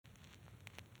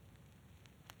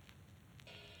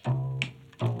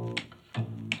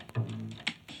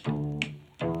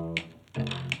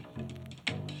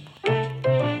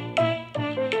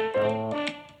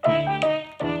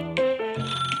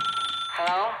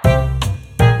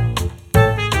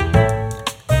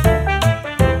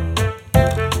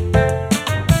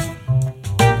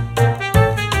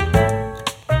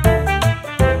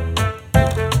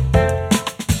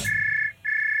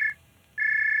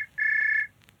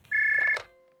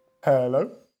Hello.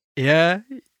 Yeah,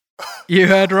 you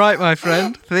heard right, my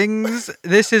friend.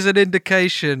 This is an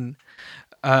indication.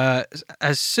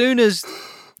 As soon as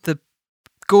the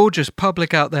gorgeous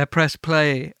public out there press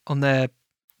play on their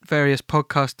various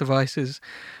podcast devices,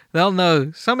 they'll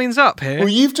know something's up here. Well,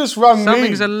 you've just rung me.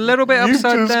 Something's a little bit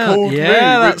upside down. Called yeah,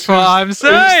 me, that's what I'm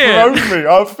saying. It's thrown me.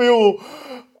 I feel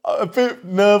a bit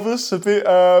nervous, a bit.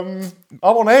 I'm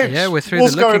on edge. Yeah, we're through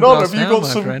What's the looking going on? glass Have you now, got my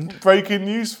some friend. breaking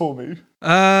news for me?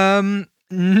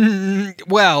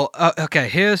 Okay.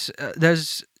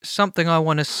 There's something I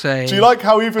want to say. Do you like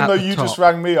how even at though the you top. just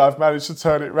rang me, I've managed to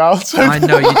turn it round? I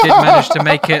know you did manage to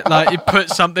make it like you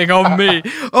put something on me.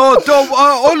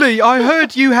 Oh, Ollie, I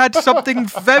heard you had something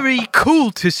very cool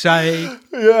to say.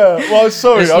 Yeah. Well,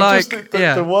 sorry. It's I'm like, just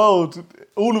yeah. the world.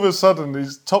 All of a sudden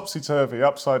is topsy-turvy,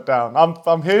 upside down.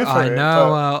 I'm here for it. I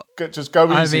know. Just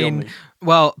go easy on me.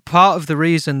 Well, part of the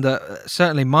reason that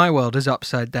certainly my world is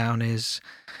upside down is,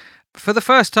 for the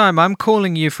first time, I'm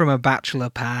calling you from a bachelor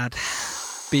pad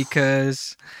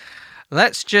because,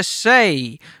 let's just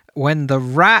say, when the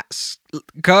rats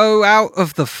go out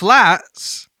of the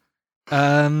flats,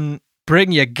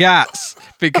 bring your gats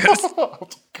because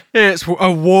it's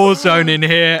a war zone in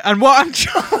here. And what I'm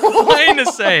trying to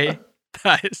say.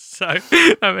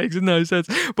 That makes no sense.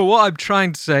 But what I'm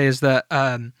trying to say is that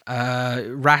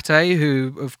Rate,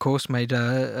 who of course made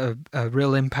a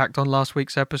real impact on last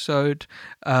week's episode,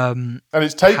 and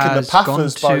it's taken the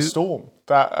Pathers by storm.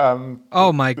 That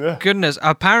oh my goodness!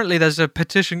 Apparently, there's a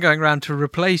petition going around to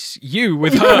replace you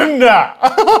with her. Nah.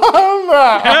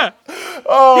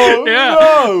 Oh Yeah.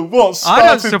 no! What started I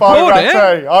don't support by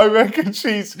Rate? it. I reckon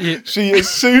she as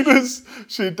soon as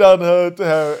she'd done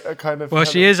her kind of. Well,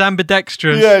 she is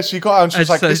ambidextrous. Yeah, she got out and she was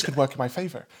like, So- "This could work in my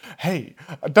favor." Hey,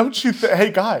 don't you?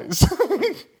 Hey guys.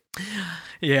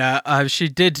 Yeah, she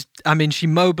did. I mean, she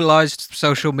mobilized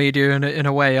social media in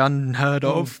a way unheard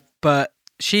of, but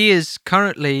she is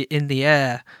currently in the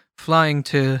air flying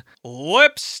to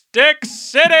Lipstick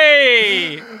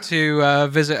City to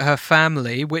visit her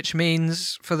family, which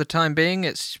means for the time being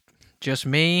it's just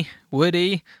me,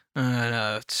 Woody, and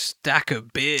a stack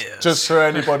of beers. Just for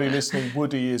anybody listening,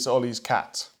 Woody is Ollie's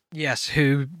cat. Yes,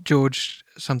 who George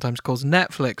sometimes calls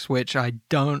Netflix, which I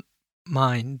don't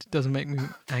mind. Doesn't make me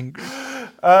angry.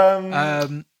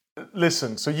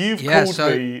 Listen, so you've called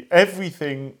me.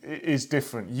 Everything is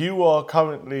different. You are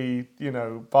currently,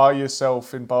 by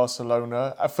yourself in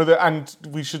Barcelona and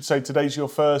we should say today's your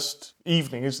first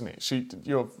evening, isn't it?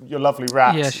 Your lovely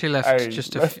rat. Yeah, she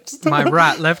left my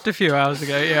rat left a few hours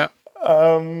ago. Yeah.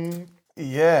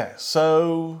 Yeah.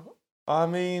 So I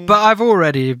mean, but I've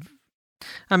already.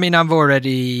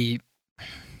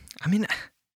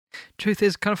 Truth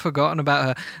is, kind of forgotten about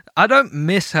her. I don't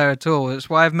miss her at all. That's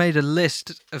why I've made a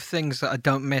list of things that I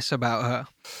don't miss about her.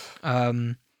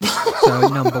 So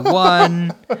number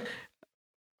one,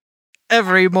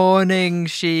 every morning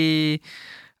she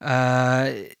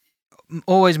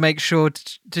always makes sure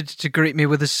to greet me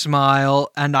with a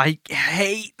smile, and I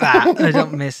hate that. I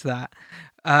don't miss that.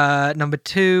 Number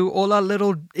two, all our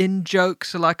little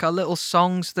in-jokes are like our little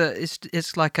songs that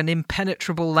it's like an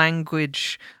impenetrable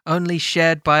language only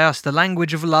shared by us, the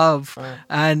language of love.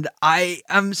 And I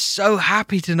am so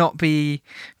happy to not be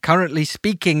currently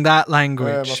speaking that language.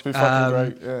 Yeah, it must be fucking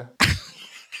great, yeah.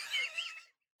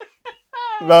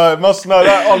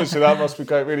 Honestly, that must be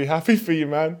great. Really happy for you,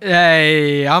 man.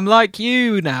 Hey, I'm like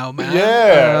you now, man.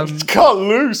 Yeah, cut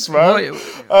loose, man.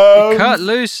 Cut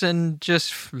loose and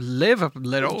just live a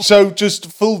little. So,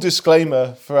 just full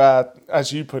disclaimer for our,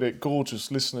 as you put it, gorgeous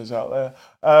listeners out there.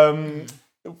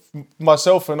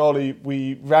 Myself and Ollie,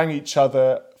 we rang each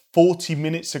other 40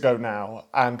 minutes ago now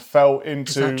and fell into.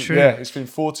 Is that true? Yeah, it's been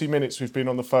 40 minutes we've been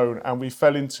on the phone and we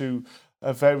fell into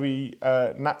a very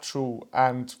natural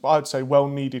and I'd say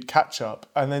well-needed catch-up,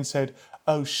 and then said,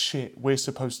 "Oh shit, we're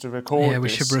supposed to record." Yeah, we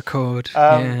should record.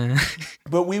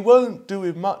 But we weren't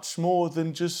doing much more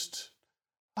than just,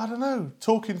 I don't know,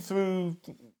 talking through,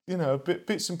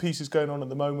 bits and pieces going on at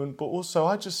the moment. But also,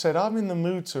 I just said I'm in the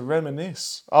mood to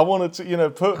reminisce. I wanted to,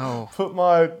 put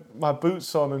my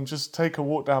boots on and just take a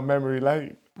walk down memory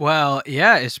lane. Well,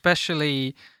 yeah,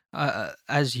 especially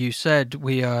as you said,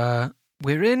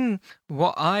 we're in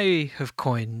what I have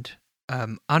coined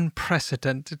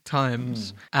unprecedented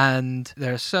times. And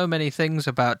there are so many things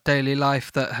about daily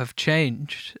life that have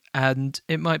changed. And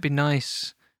it might be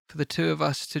nice for the two of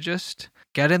us to just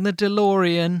get in the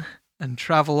DeLorean and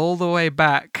travel all the way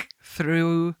back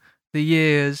through the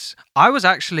years. I was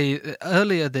actually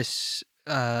earlier this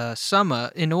summer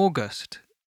in August,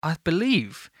 I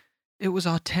believe. It was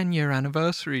our 10-year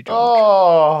anniversary, George.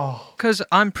 Oh, Because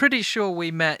I'm pretty sure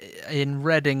we met in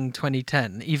Reading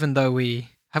 2010, even though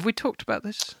Have we talked about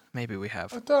this? Maybe we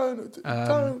have. I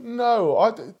don't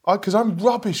know. Because I'm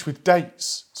rubbish with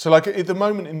dates. So, like, at the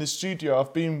moment in the studio,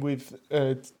 I've been with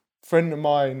a friend of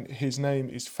mine. His name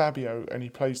is Fabio, and he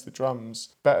plays the drums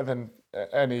better than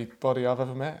anybody I've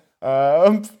ever met.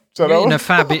 So You know,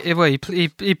 Fabio. Well,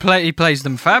 he plays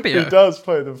them Fabio. He does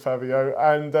play them Fabio,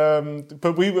 and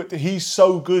but he's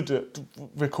so good at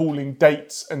recalling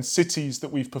dates and cities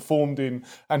that we've performed in,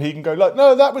 and he can go like,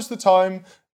 no, that was the time.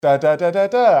 Da da da da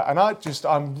da, and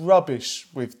I'm rubbish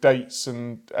with dates,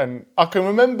 and I can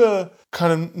remember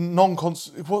kind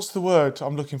of what's the word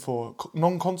I'm looking for?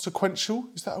 Non-consequential,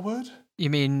 is that a word? You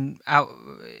mean out?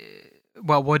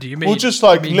 Well, what do you mean? Well, just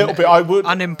like a little bit.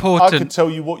 Unimportant. I could tell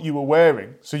you what you were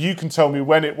wearing, so you can tell me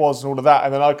when it was and all of that,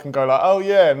 and then I can go like, oh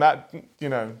yeah, and that, you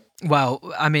know. Well,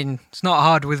 I mean, it's not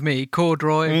hard with me.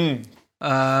 Corduroy,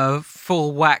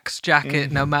 full wax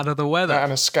jacket, no matter the weather,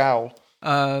 and a scowl.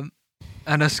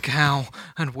 And a scowl,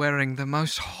 and wearing the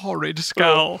most horrid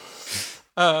scowl.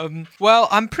 Well,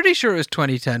 I'm pretty sure it was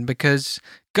 2010 because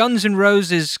Guns N'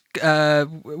 Roses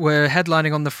were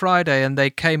headlining on the Friday, and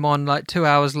they came on like 2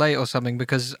 hours late or something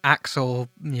because Axl,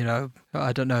 you know,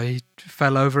 I don't know, he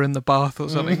fell over in the bath or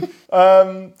something.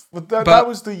 That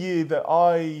was the year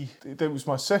that it was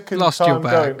my second time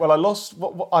going.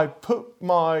 Well, I put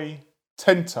my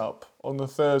tent up on the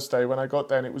Thursday when I got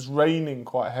there, and it was raining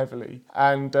quite heavily,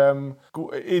 and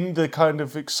in the kind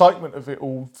of excitement of it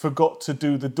all, forgot to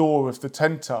do the door of the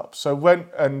tent up, so went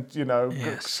and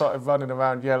started running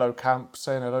around Yellow Camp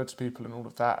saying hello to people and all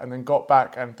of that, and then got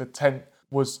back and the tent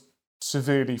was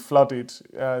severely flooded,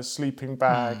 sleeping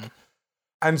bag,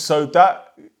 and so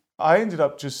that I ended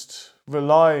up just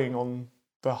relying on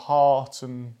the heart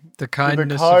and the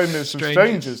kindness of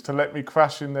strangers to let me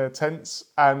crash in their tents,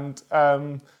 and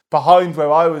behind where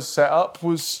I was set up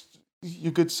was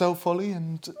your good self, Ollie,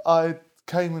 and I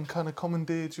came and kind of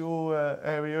commandeered your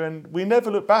area, and we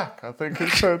never looked back, I think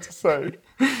it's fair to say.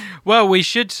 Well, we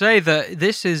should say that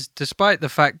this is despite the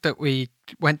fact that we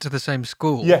went to the same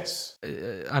school. Yes.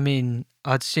 I mean,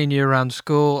 I'd seen you around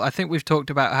school. I think we've talked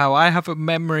about how I have a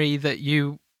memory that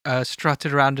you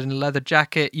strutted around in a leather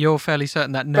jacket. You're fairly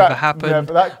certain that never happened. Yeah,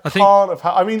 but that can't have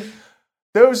happened. I mean,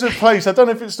 there was a place, I don't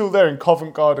know if it's still there, in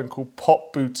Covent Garden called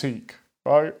Pop Boutique,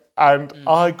 right? And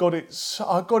I got it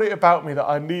about me that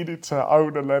I needed to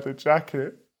own a leather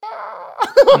jacket.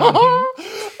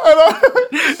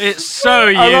 It's so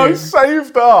you. And I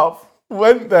saved up,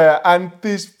 went there, and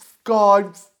this guy, I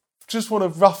just want to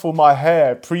ruffle my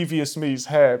hair, previous me's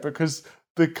hair, because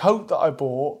the coat that I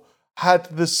bought had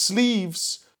the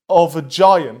sleeves of a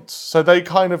giant, so they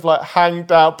kind of like hanged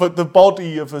out, but the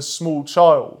body of a small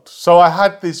child. So I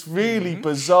had this really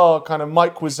bizarre kind of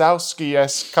Mike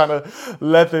Wazowski-esque kind of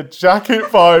leather jacket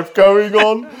vibe going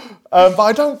on. But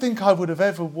I don't think I would have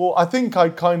ever worn. I think I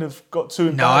kind of got too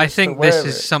embarrassed. No, I think to wear this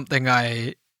is something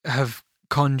I have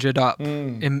conjured up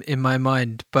in my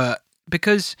mind, but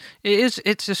because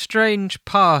it's a strange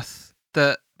path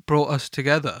that brought us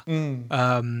together.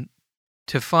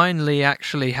 To finally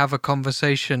actually have a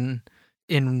conversation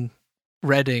in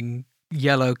Reading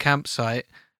Yellow Campsite,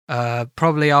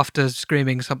 probably after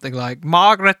screaming something like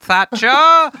Margaret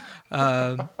Thatcher.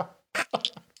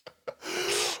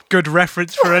 Good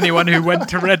reference for anyone who went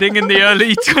to Reading in the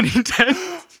early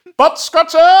 2010s. Butt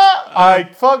scratcher!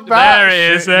 Fuck that. There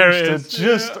he is. There he is.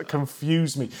 Just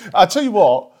confuse me. I tell you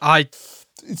what.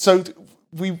 So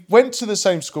we went to the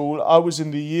same school. I was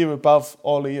in the year above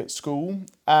Ollie at school,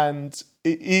 and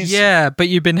it is... Yeah, but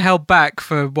you've been held back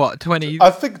for, what, 20...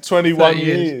 I think 21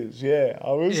 years. Yeah,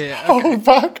 I was held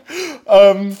back.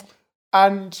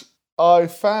 And I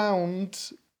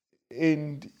found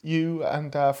in you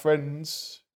and our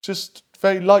friends just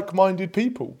very like-minded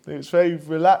people. It's very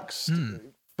relaxed,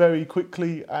 very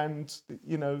quickly, and,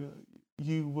 you know,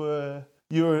 you're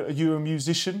a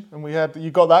musician, and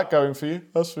you got that going for you,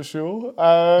 that's for sure.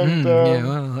 And, yeah,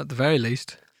 well, at the very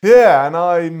least. Yeah, and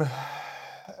I'm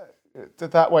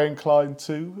that way inclined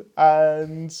too.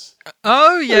 And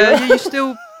oh yeah,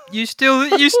 you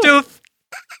still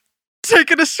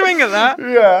taking a swing at that.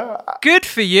 Yeah, good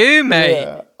for you, mate.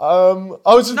 Yeah. I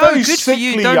was a very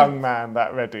sickly young man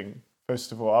that Reading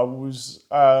festival. I was.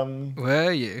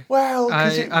 Were you? Well,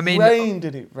 because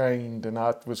it rained and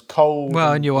I was cold.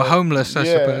 Well, and you were homeless, I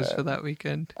suppose, for that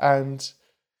weekend. And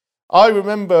I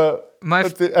remember,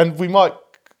 and we might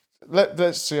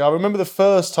let's see. I remember the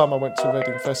first time I went to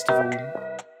Reading Festival.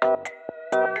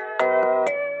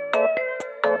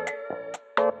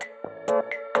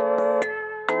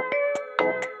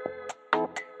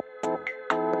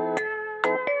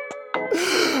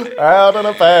 Out and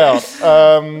about.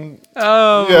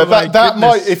 Oh, yeah, my that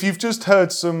might. goodness. If you've just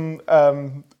heard some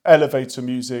elevator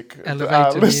music,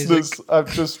 Elevator listeners, music.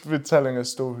 I've just been telling a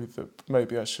story that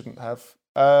maybe I shouldn't have.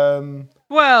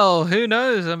 Well, who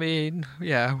knows? I mean,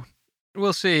 yeah,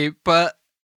 we'll see. But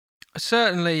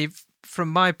certainly, from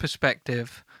my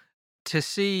perspective, to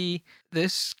see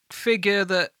this figure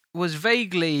that was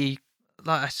vaguely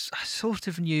like I sort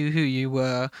of knew who you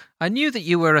were. I knew that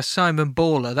you were a Simon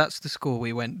Baller. That's the school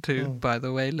we went to, by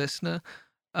the way, listener.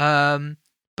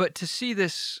 But to see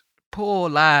this poor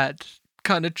lad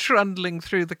kind of trundling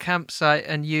through the campsite,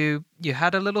 and you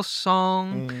had a little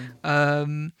song.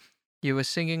 You were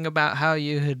singing about how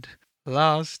you had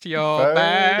lost your I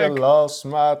bag. lost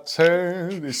my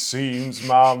turn. It seems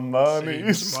my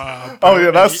money's. Seems my Oh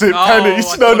yeah, that's it. Oh, Pennies.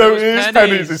 I No, thought no, it was it is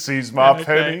pennies. pennies. It seems my Okay.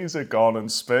 pennies are gone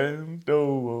and spent.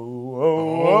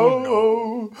 Oh.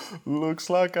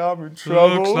 Looks like I'm in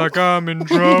trouble. Looks like I'm in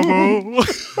trouble.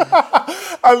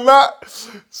 And that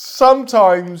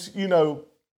sometimes, you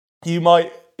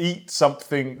might eat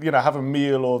something, have a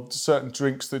meal or certain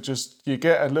drinks that just you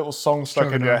get a little song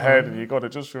stuck in your head, and you got to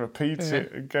just repeat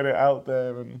it and get it out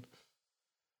there. And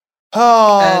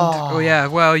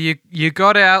well, you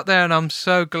got it out there, and I'm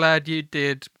so glad you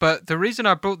did. But the reason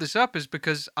I brought this up is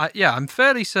because I'm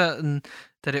fairly certain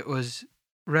that it was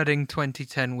Reading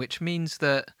 2010, which means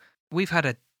that we've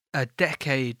had a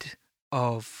decade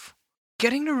of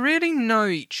getting to really know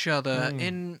each other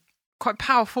in quite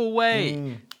powerful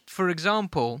way. For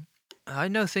example, I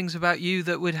know things about you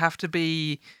that would have to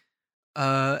be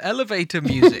elevator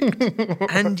music,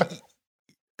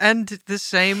 and the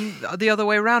same the other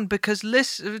way around. Because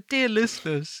dear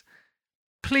listeners,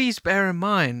 please bear in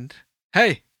mind,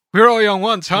 hey, we're all young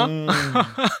once, huh?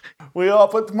 We are,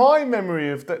 but my memory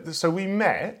of that. So we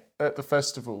met at the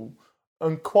festival,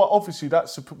 and quite obviously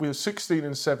we were 16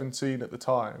 and 17 at the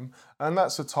time, and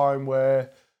that's a time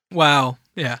where. Wow.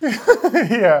 Yeah.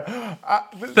 Yeah.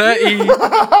 30.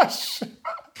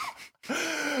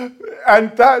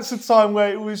 And that's a time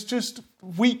where it was just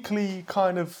weekly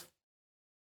kind of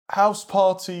house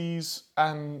parties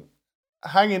and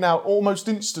hanging out almost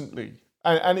instantly.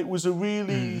 And it was a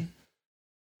really,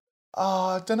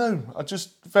 I don't know, I'm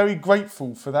just very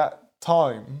grateful for that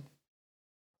time.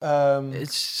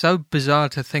 It's so bizarre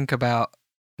to think about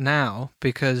now,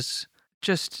 because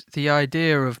just the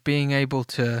idea of being able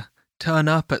to turn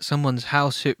up at someone's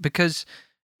house because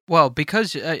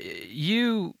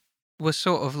you were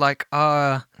sort of like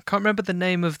I can't remember the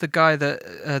name of the guy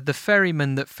that the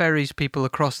ferryman that ferries people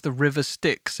across the River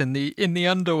Styx in the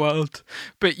underworld,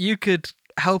 but you could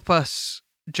help us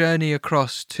journey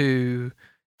across to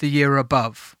the year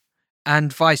above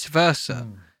and vice versa.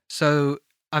 So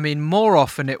I mean, more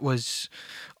often it was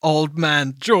old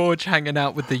man George hanging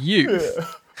out with the youth. Yeah.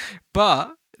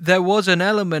 But there was an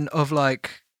element of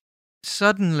like,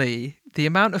 suddenly the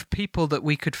amount of people that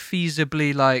we could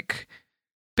feasibly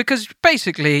because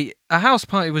basically a house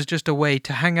party was just a way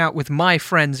to hang out with my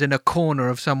friends in a corner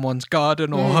of someone's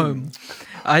garden or home.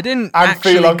 I didn't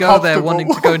actually go there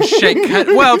wanting to go and shake hands.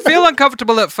 Well, feel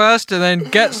uncomfortable at first and then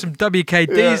get some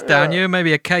WKDs down you,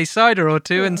 maybe a K-cider or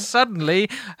two, and suddenly,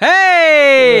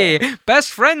 hey,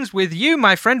 best friends with you,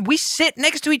 my friend. We sit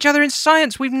next to each other in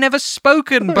science. We've never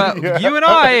spoken, but you and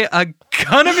I are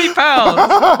gonna be pals.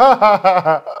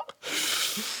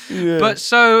 But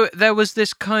so there was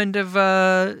this kind of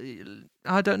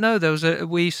I don't know,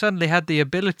 we suddenly had the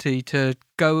ability to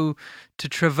go to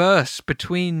traverse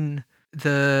between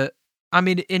in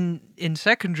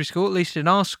secondary school, at least in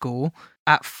our school,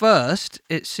 at first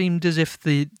it seemed as if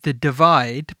the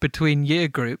divide between year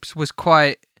groups was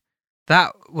quite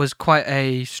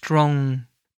a strong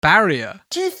barrier.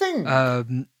 Do you think?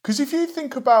 Because if you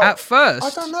think about at first, I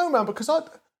don't know, man. Because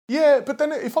but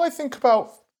then if I think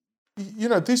about,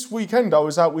 this weekend I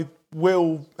was out with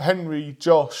Will, Henry,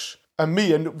 Josh, and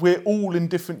me, and we're all in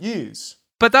different years.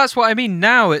 But that's what I mean.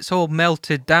 Now it's all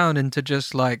melted down into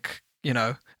just you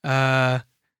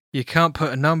can't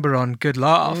put a number on good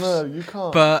laughs. No, you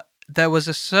can't. But there was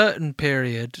a certain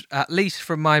period, at least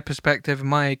from my perspective,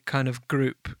 my kind of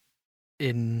group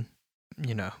in,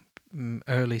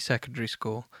 early secondary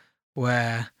school,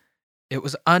 where it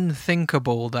was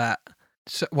unthinkable that,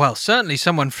 certainly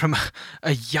someone from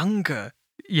a younger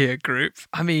year group,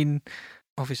 I mean,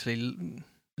 obviously,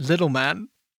 Little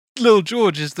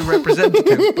George is the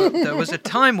representative, but there was a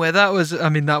time where that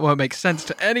won't make sense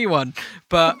to anyone,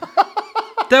 but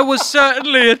there was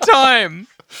certainly a time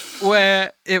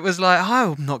where it was like,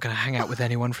 oh, I'm not going to hang out with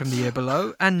anyone from the year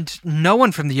below, and no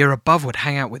one from the year above would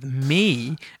hang out with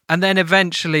me, and then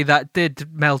eventually that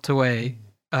did melt away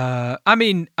I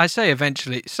mean, I say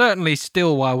eventually, certainly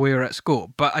still while we were at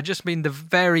school, but I just mean the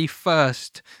very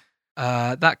first,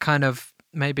 that kind of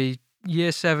maybe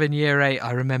year 7, year 8,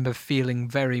 I remember feeling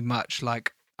very much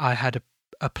like I had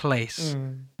a place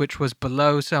which was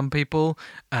below some people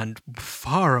and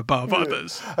far above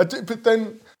others. But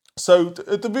then, so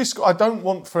at the risk, I don't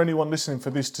want for anyone listening for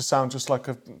this to sound just like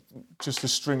a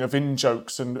string of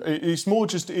in-jokes, and it's more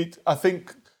just, I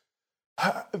think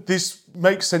this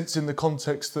makes sense in the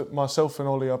context that myself and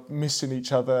Ollie are missing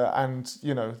each other, and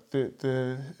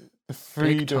the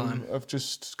freedom of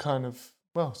just kind of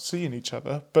seeing each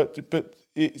other. But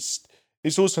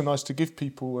it's also nice to give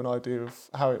people an idea of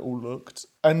how it all looked.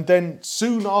 And then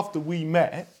soon after we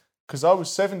met, because I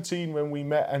was 17 when we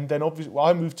met, and then obviously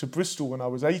I moved to Bristol when I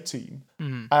was 18,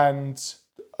 and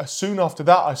soon after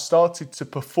that I started to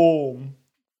perform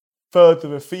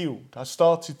further afield. I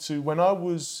started to, when I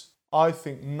was, I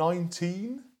think,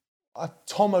 19,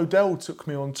 Tom Odell took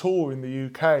me on tour in the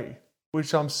UK,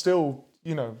 which I'm still,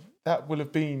 that will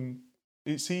have been,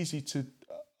 it's easy to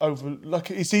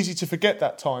it's easy to forget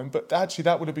that time, but actually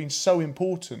that would have been so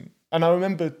important. And I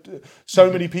remember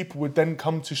so many people would then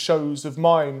come to shows of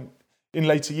mine in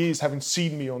later years, having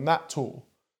seen me on that tour.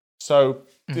 So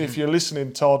if you're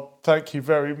listening, Todd, thank you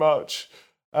very much.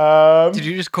 Did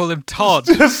you just call him Todd?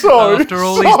 Sorry, after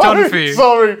all he's done for you.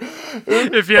 Sorry.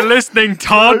 If you're listening,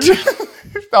 Todd.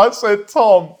 I said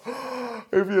Tom.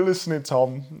 If you're listening,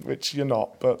 Tom, which you're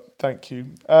not, but thank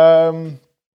you.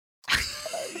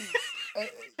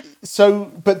 So,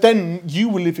 but then you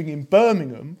were living in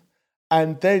Birmingham,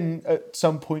 and then at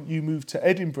some point you moved to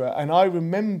Edinburgh, and I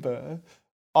remember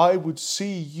I would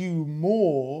see you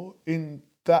more in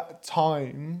that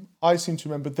time, I seem to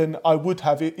remember, than I would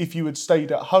have if you had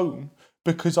stayed at home,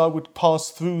 because I would pass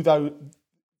through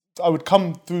I would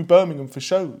come through Birmingham for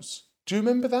shows. Do you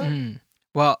remember that?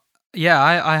 Well, yeah,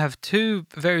 I have two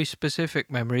very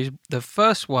specific memories. The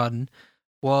first one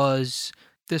was,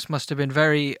 this must have been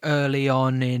very early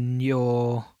on in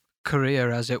your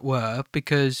career, as it were,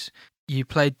 because you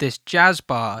played this jazz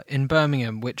bar in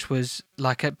Birmingham, which was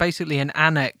like basically an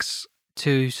annex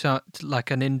to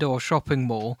like an indoor shopping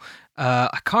mall.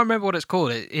 I can't remember what it's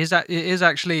called. It is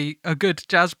actually a good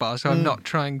jazz bar, so I'm not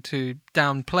trying to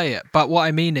downplay it. But what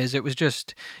I mean is, it was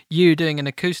just you doing an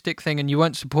acoustic thing, and you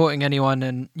weren't supporting anyone,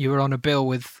 and you were on a bill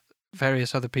with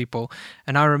various other people.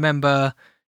 And I remember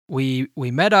we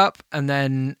met up, and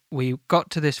then we got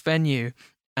to this venue,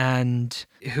 and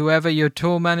whoever your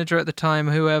tour manager at the time,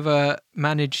 whoever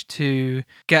managed to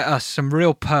get us some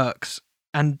real perks,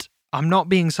 and I'm not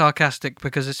being sarcastic,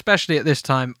 because especially at this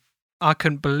time, I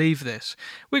couldn't believe this.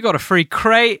 We got a free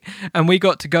crate, and we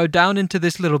got to go down into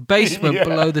this little basement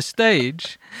below the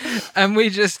stage, and we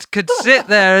just could sit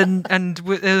there and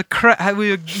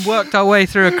we worked our way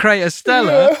through a crate of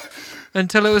Stella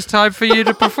until it was time for you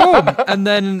to perform. And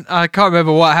then I can't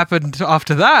remember what happened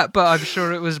after that, but I'm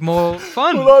sure it was more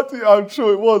fun. Well, I'm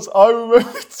sure it was. I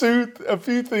remember a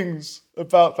few things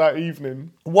about that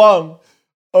evening. One,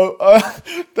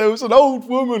 there was an old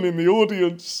woman in the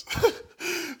audience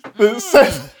that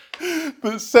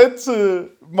said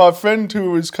to my friend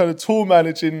who was kind of tour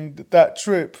managing that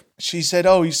trip, she said,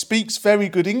 "Oh, he speaks very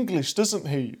good English, doesn't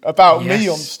he?" About me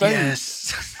on stage.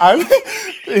 Yes. And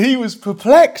he was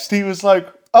perplexed. He was like,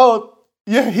 "Oh,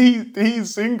 yeah,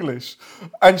 he's English."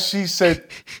 And she said,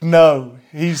 "No,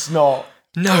 he's not."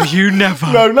 No, you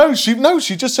never.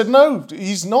 She just said, "No,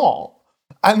 he's not."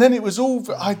 And then it was all,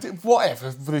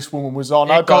 whatever this woman was on.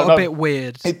 I don't know. It got a bit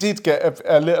weird. It did get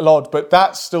a little odd, but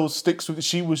that still sticks with it.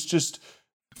 She was just,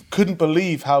 couldn't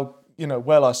believe how,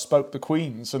 well I spoke the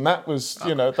Queen's. And that was,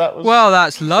 that was... Well,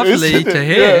 that's lovely to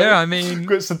hear. Yeah. I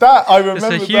mean... So that, I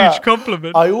remember it's a huge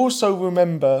compliment. I also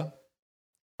remember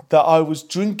that I was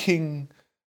drinking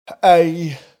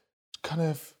a kind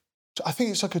of, I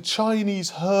think it's like a Chinese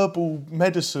herbal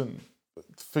medicine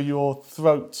for your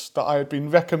throat that I had been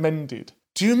recommended.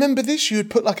 Do you remember this? You had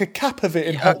put like a cap of it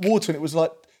in hot water, and it was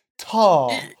like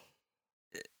tar.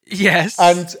 Yes.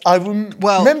 And I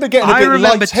remember getting a bit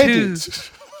lightheaded.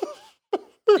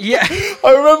 Yeah.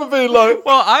 I remember being like...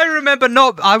 Well,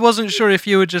 I wasn't sure if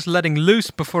you were just letting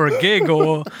loose before a gig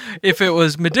or if it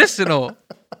was medicinal.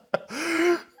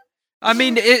 I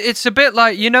mean, it's a bit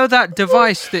like, that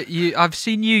device that I've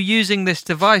seen you using this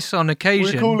device on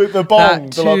occasion. We call it the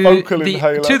bong, the vocal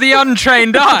inhaler. To the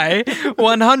untrained eye,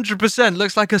 100%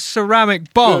 looks like a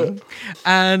ceramic bong. Yeah.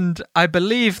 And I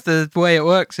believe the way it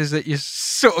works is that you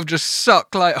sort of just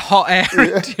suck like hot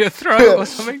air into your throat or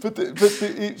something. But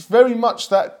it's very much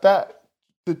the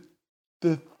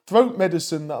throat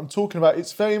medicine that I'm talking about.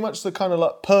 It's very much the kind of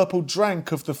like purple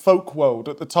drank of the folk world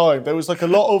at the time. There was like a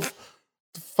lot of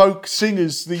folk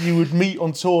singers that you would meet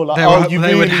on tour. Like,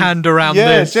 they would hand around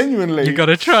this. Yeah, genuinely. You got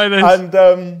to try this.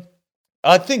 And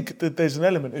I think that there's an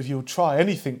element of you'll try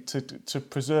anything to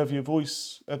preserve your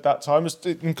voice at that time,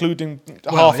 including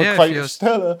half a crate of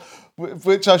Stella,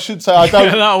 which I should say I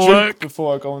don't drink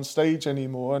before I go on stage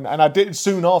anymore. And I did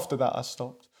soon after that I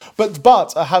stopped.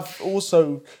 But I have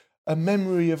also a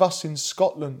memory of us in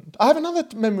Scotland. I have another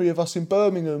memory of us in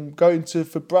Birmingham going to a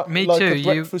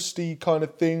breakfasty kind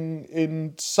of thing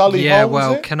in Solihull. Yeah,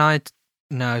 well,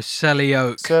 Selly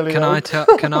Oak.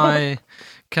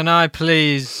 Can I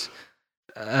please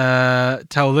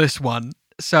tell this one?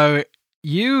 So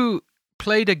you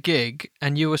played a gig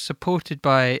and you were supported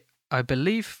by, I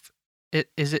believe,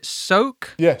 is it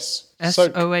Soak? Yes,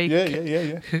 SOAK.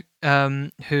 Yeah.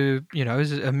 Who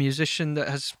is a musician that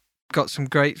has got some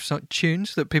great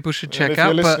tunes that people should check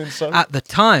out. But at the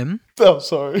time,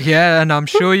 sorry. Yeah, and I'm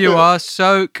sure you are.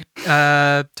 Soak,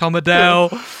 Tom Adele.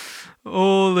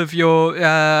 All of your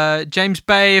James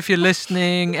Bay, if you're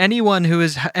listening, anyone who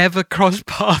has ever crossed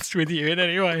paths with you in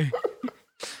any way.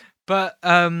 But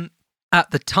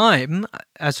at the time,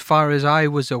 as far as I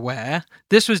was aware,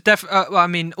 this was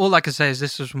definitely. All I can say is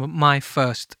this was my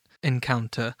first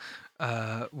encounter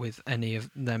with any of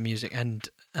their music, and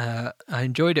I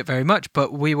enjoyed it very much.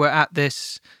 But we were at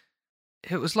this.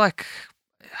 It was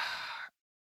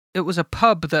a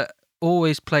pub that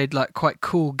always played like quite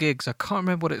cool gigs. I can't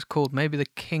remember what it's called. Maybe the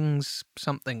King's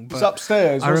something. But it's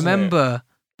upstairs. I remember.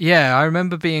 Yeah, I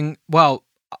remember being. Well,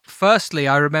 firstly,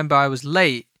 I remember I was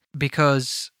late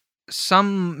because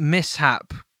some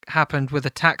mishap happened with a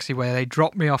taxi where they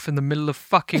dropped me off in the middle of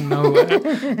fucking nowhere,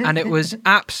 and it was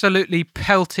absolutely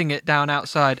pelting it down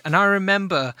outside. And I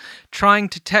remember trying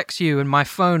to text you, and my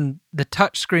phone, the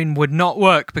touch screen would not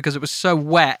work because it was so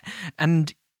wet,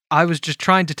 and I was just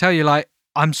trying to tell you, like,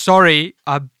 I'm sorry,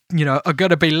 I'm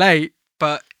gonna be late.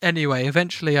 But anyway,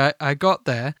 eventually I got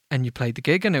there and you played the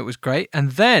gig and it was great.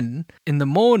 And then in the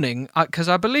morning, because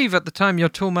I believe at the time your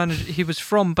tour manager, he was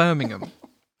from Birmingham.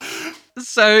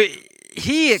 So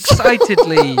he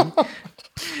excitedly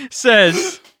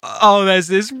says, oh, there's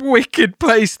this wicked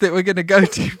place that we're going to go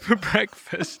to for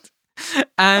breakfast.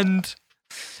 And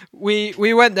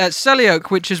we went there, Selly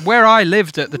Oak, which is where I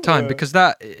lived at the time, because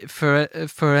that,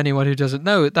 for anyone who doesn't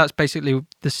know, that's basically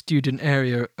the student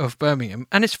area of Birmingham,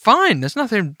 and it's fine. There's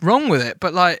nothing wrong with it,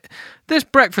 but like this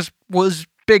breakfast was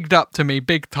bigged up to me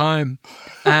big time,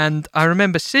 and I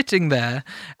remember sitting there,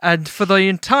 and for the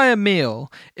entire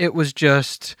meal, it was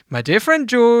just my dear friend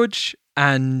George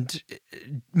and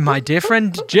my dear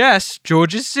friend Jess,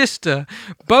 George's sister,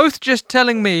 both just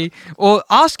telling me or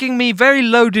asking me very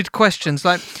loaded questions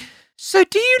like, so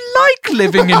do you like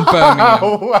living in Birmingham?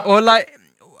 Or like,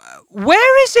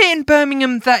 where is it in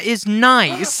Birmingham that is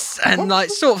nice? And like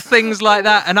sort of things like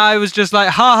that. And I was just like,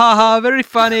 ha ha ha, very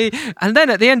funny. And then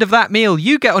at the end of that meal,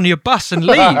 you get on your bus and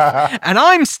leave. And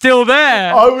I'm still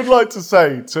there. I would like to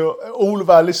say to all of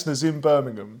our listeners in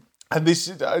Birmingham, and this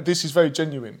is very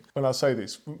genuine when I say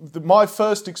this, my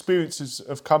first experiences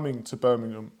of coming to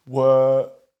Birmingham were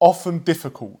often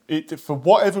difficult. For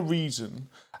whatever reason,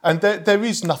 and there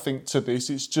is nothing to this,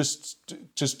 it's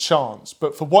just chance,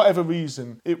 but for whatever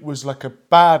reason, it was like a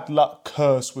bad luck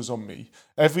curse was on me.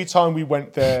 Every time we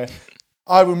went there,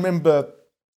 I remember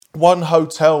one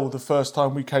hotel the first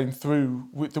time we came through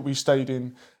that we stayed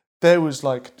in, there was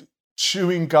like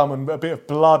chewing gum and a bit of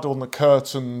blood on the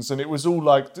curtains, and it was all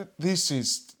like,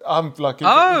 I'm like...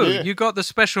 Oh, yeah. You got the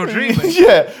special treatment.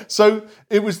 Yeah, so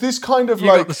it was this kind of you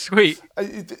got the sweet.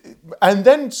 And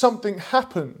then something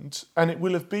happened, and it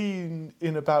will have been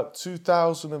in about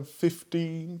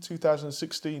 2015,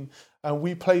 2016, and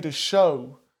we played a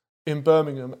show in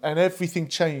Birmingham, and everything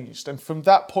changed. And from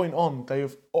that point on, they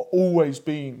have always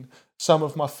been some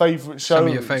of my favourite shows. Some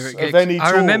of your favourite gigs. Of any tour.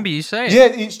 I remember you saying. Yeah,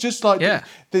 it's just like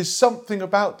there's something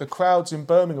about the crowds in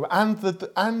Birmingham and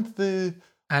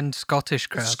Scottish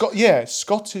crowds.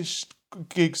 Scottish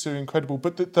gigs are incredible,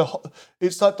 but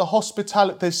it's like the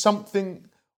hospitality. There's something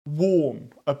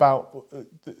warm about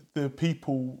the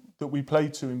people that we play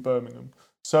to in Birmingham.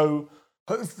 So,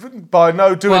 by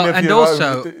no doing of your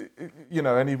own,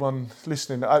 anyone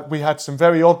listening, we had some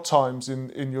very odd times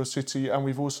in your city, and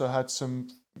we've also had some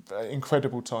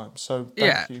incredible times. So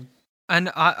thank you.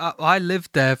 And I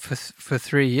lived there for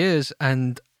 3 years,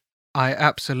 and I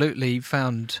absolutely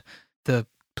found the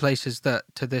places that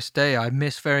to this day I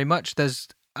miss very much.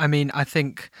 I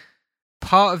think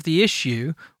part of the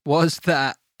issue was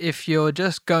that if you're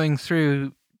just going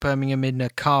through Birmingham in a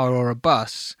car or a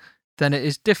bus, then it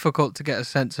is difficult to get a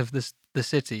sense of the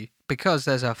city, because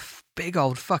there's a big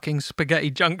old fucking spaghetti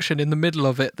junction in the middle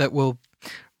of it that will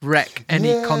wreck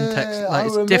any context. Like,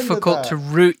 it's difficult that. to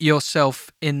root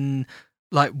yourself in,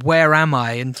 like, where am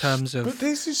I in terms of. But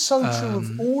this is so true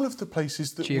of all of the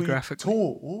places that we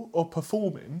tour or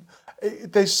perform in.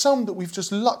 There's some that we've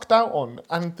just lucked out on,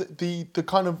 and the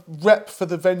kind of rep for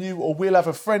the venue, or we'll have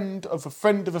a friend of a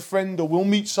friend of a friend, or we'll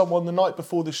meet someone the night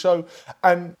before the show,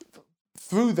 and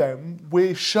through them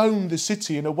we're shown the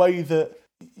city in a way that,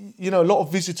 you know, a lot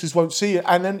of visitors won't see it,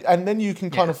 and then you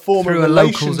can kind of form a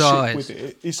relationship with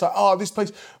it. It's like, this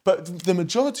place, but the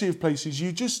majority of places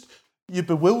you're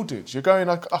bewildered. You're going,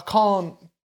 I can't.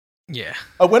 Yeah.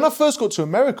 When I first got to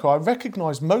America, I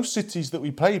recognised most cities that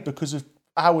we played because of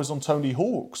hours on Tony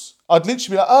Hawk's. I'd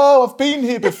literally be like, I've been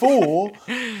here before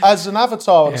as an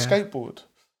avatar on a skateboard.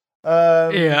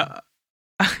 Yeah,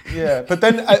 but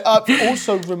then I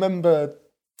also remember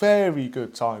very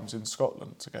good times in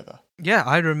Scotland together. Yeah,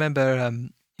 I remember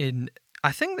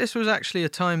I think this was actually a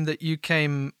time that you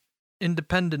came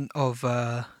independent of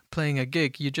playing a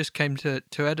gig. You just came to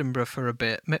Edinburgh for a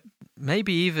bit,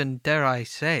 maybe even, dare I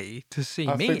say, to see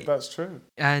me. I think that's true.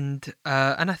 And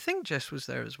I think Jess was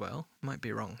there as well. Might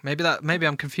be wrong. Maybe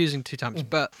I'm confusing two times.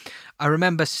 But I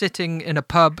remember sitting in a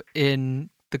pub in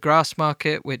the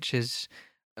Grassmarket, which is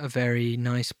a very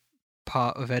nice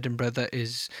part of Edinburgh that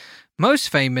is most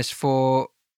famous for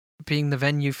being the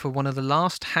venue for one of the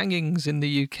last hangings in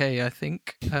the UK, I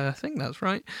think. I think that's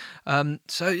right.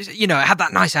 So, you know, it had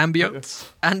that nice ambience.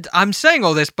 And I'm saying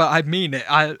all this, but I mean it.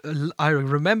 I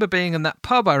remember being in that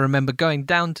pub. I remember going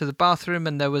down to the bathroom,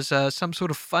 and there was some sort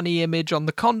of funny image on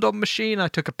the condom machine. I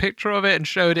took a picture of it and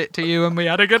showed it to you, and we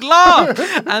had a good laugh.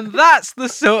 And that's the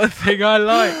sort of thing I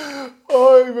like.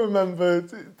 I remember,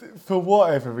 for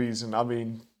whatever reason, I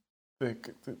mean, there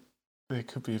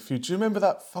could be a few. Do you remember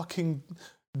that fucking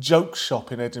joke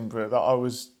shop in Edinburgh that I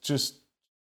was just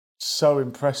so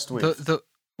impressed with? The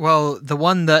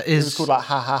one that is, it was called like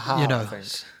Ha Ha Ha, you know, I think.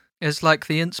 It's like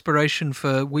the inspiration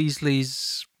for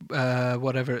Weasley's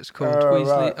whatever it's called. Oh, Weasley.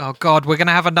 right. Oh God, we're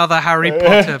gonna have another Harry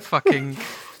Potter fucking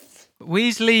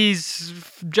Weasley's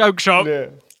joke shop. Yeah.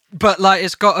 But like,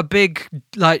 it's got a big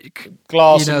like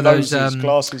glass, you know, and those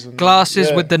glasses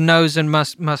yeah. with the nose and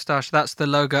mustache. That's the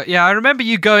logo. Yeah, I remember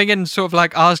you going in, sort of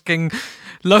like asking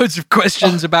loads of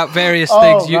questions about various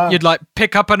things. You'd like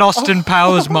pick up an Austin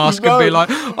Powers mask and be like,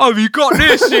 "Oh, you got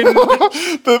this in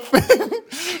the thing.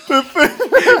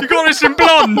 You got this in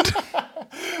blonde."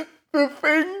 The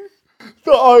thing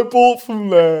that I bought from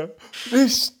there.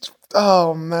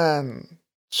 Oh man,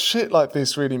 shit like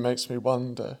this really makes me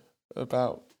wonder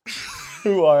about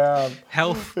who I am.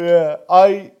 Health. Yeah,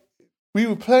 we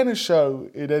were playing a show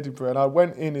in Edinburgh, and I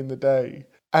went in the day,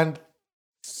 and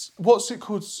what's it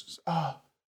called? Is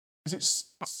it?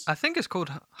 I think it's called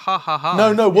Ha Ha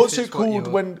Ha. No. What's it called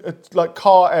when a like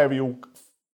car aerial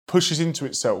pushes into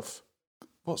itself?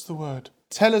 What's the word?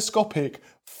 Telescopic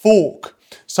fork.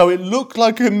 So it looked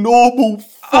like a normal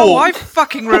fork. Oh, I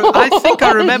think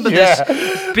I remember this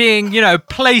being, you know,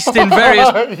 placed in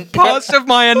various parts of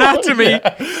my anatomy.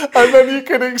 Yeah. And then you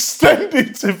can extend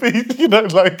it to be, you know,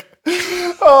 like,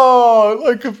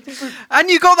 like a... And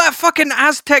you got that fucking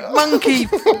Aztec monkey.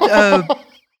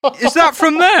 Is that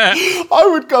from there? I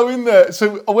would go in there.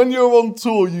 So when you're on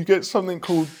tour, you get something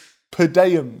called per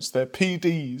diems. They're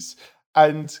PDs.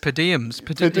 And per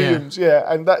diems,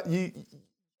 yeah. And that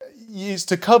is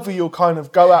to cover your kind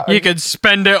of go out. You can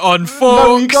spend it on forks.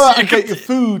 No, you go out and get your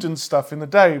food and stuff in the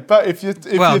day. But if you're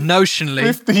notionally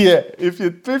 50, if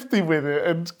you're 50 with it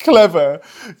and clever,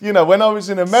 you know, when I was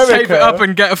in America, save it up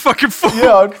and get a fucking fork.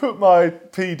 Yeah, I'd put my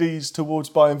PDs towards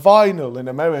buying vinyl in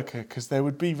America because there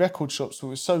would be record shops that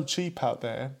were so cheap out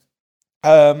there.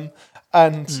 And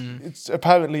it's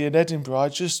apparently in Edinburgh, I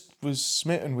just was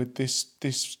smitten with this.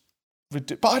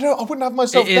 But I wouldn't have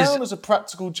myself down as a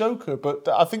practical joker. But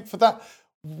I think for that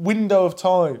window of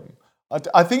time,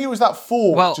 I think it was that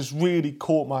fork just really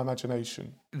caught my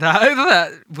imagination.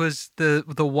 That was the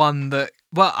one that.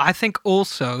 Well, I think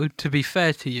also, to be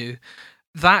fair to you,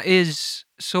 that is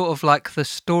sort of like the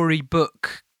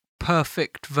storybook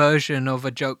perfect version of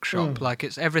a joke shop. Like,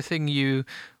 it's everything you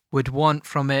would want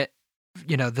from it.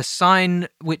 You know, the sign,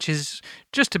 which is,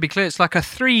 just to be clear, it's like a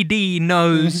 3D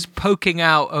nose poking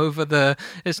out over the...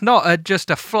 It's not just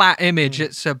a flat image,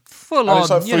 it's a full-on,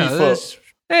 like you know,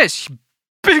 it's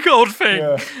big old thing.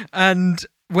 Yeah. And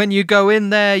when you go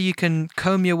in there, you can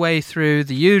comb your way through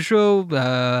the usual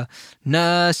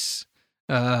nurse,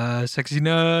 sexy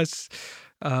nurse,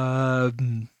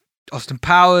 Austin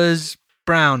Powers,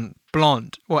 brown,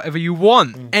 blonde, whatever you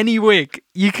want, any wig,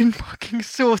 you can fucking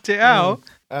sort it out.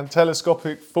 And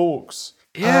telescopic forks.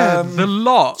 Yeah, the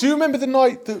lot. Do you remember the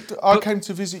night that I came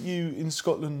to visit you in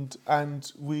Scotland and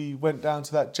we went down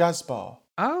to that jazz bar?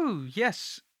 Oh,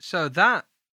 yes. So that,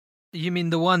 you mean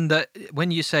the one that,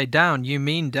 when you say down, you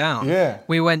mean down? Yeah.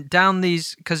 We went down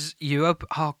these, because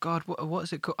oh God, what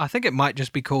is it called? I think it might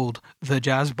just be called the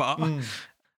Jazz Bar.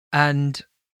 And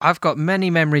I've got many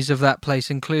memories of that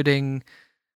place, including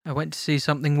I went to see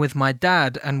something with my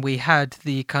dad and we had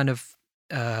the kind of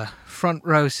front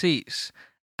row seats.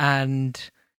 And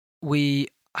I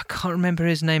can't remember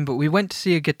his name, but we went to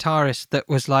see a guitarist that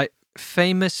was like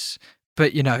famous,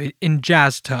 but in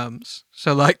jazz terms.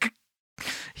 So like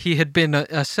he had been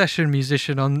a session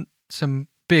musician on some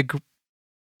big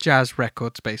jazz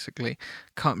records, basically.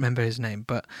 Can't remember his name,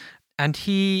 and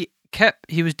he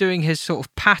was doing his sort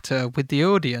of patter with the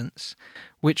audience,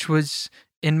 which was,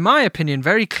 in my opinion,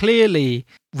 very clearly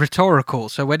rhetorical.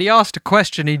 So when he asked a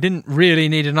question, he didn't really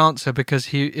need an answer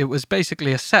because it was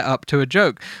basically a setup to a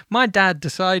joke. My dad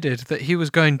decided that he was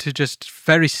going to just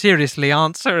very seriously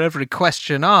answer every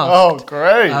question asked. Oh,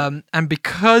 great. And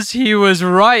because he was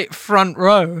right front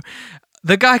row,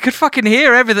 the guy could fucking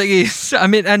hear everything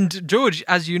and George,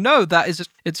 as you know,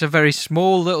 it's a very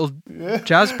small little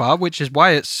jazz bar, which is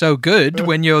why it's so good.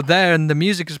 When you're there and the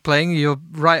music is playing, you're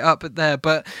right up there.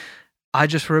 But I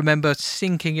just remember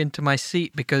sinking into my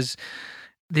seat because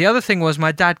the other thing was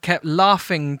my dad kept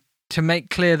laughing to make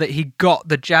clear that he got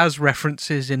the jazz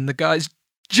references in the guy's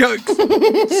jokes.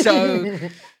 So,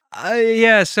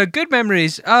 so good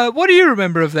memories. What do you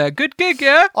remember of there? Good gig,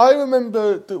 yeah? I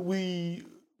remember that we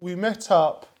met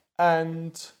up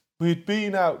and we'd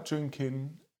been out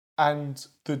drinking, and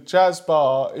the jazz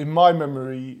bar, in my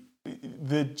memory,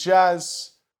 the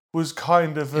jazz was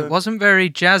kind of It wasn't very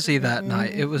jazzy that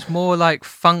night. It was more like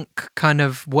funk, kind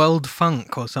of world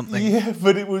funk or something. Yeah,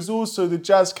 but it was also, the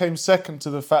jazz came second to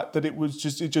the fact that it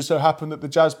just so happened that the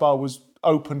jazz bar was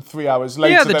open 3 hours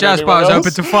later. Yeah, the jazz bar is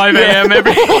open to 5 a.m.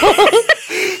 every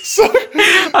So,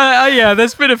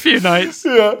 there's been a few nights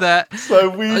that so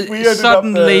we ended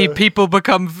suddenly up there. People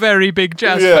become very big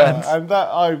jazz fans. And that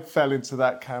I fell into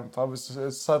that camp. I was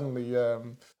suddenly a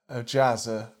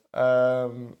jazzer.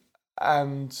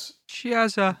 And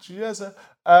Jazza.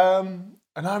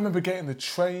 And I remember getting the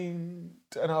train,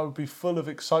 and I would be full of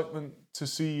excitement to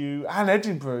see you. And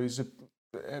Edinburgh is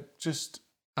just...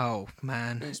 Oh,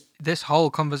 man. This whole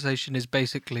conversation is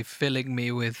basically filling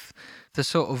me with the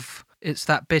sort of... It's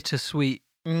that bittersweet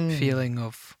feeling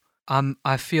of...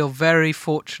 I feel very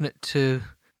fortunate to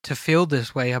feel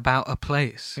this way about a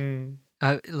place.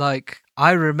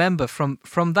 I remember from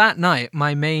that night,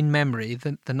 my main memory,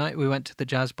 the night we went to the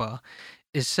jazz bar,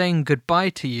 is saying goodbye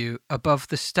to you above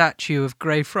the statue of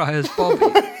Greyfriars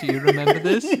Bobby. Do you remember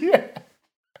this? Yeah.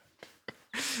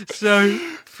 So,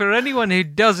 for anyone who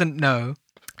doesn't know,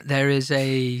 there is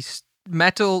a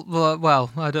metal,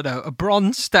 a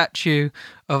bronze statue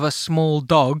of a small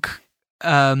dog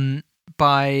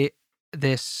by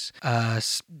this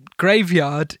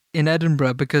graveyard in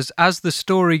Edinburgh, because as the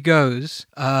story goes,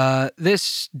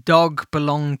 this dog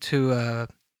belonged to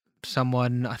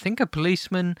someone, I think a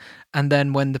policeman, and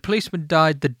then when the policeman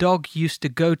died, the dog used to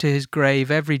go to his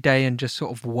grave every day and just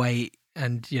sort of wait,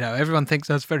 and everyone thinks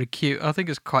that's very cute. I think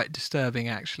it's quite disturbing,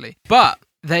 actually. But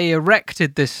they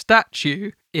erected this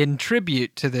statue in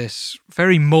tribute to this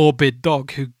very morbid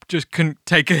dog who just couldn't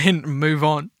take a hint and move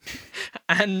on.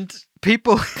 And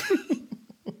people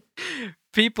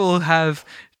have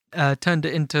turned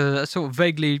it into a sort of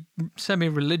vaguely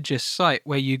semi-religious site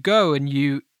where you go and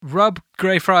you rub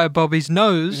Greyfriar Bobby's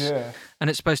nose, and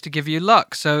it's supposed to give you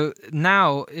luck. So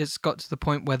now it's got to the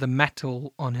point where the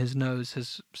metal on his nose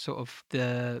has sort of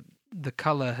the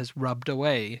colour has rubbed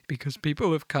away because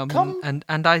people have come and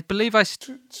I believe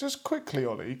just quickly,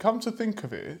 Ollie, come to think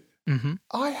of it,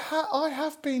 I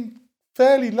have been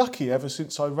fairly lucky ever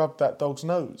since I rubbed that dog's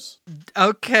nose.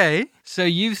 Okay, so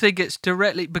you think it's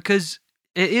directly because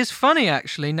it is funny,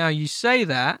 actually, now you say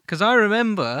that, because I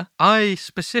remember I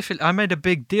made a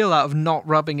big deal out of not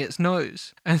rubbing its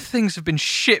nose, and things have been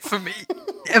shit for me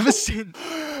ever since.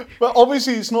 But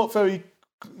obviously it's not very,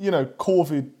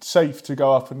 COVID safe to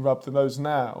go up and rub the nose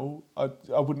now.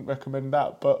 I wouldn't recommend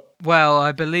that, but... Well,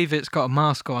 I believe it's got a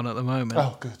mask on at the moment.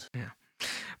 Oh, good. Yeah.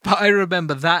 But I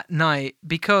remember that night,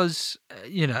 because,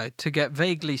 to get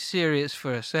vaguely serious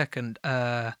for a second,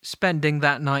 spending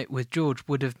that night with George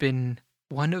would have been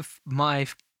one of my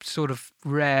sort of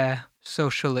rare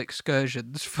social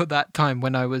excursions for that time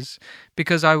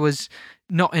because I was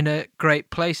not in a great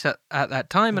place at that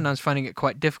time, and I was finding it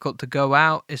quite difficult to go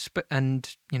out,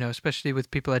 and, especially with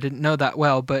people I didn't know that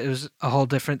well, but it was a whole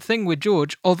different thing with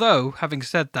George. Although, having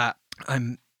said that,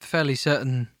 I'm fairly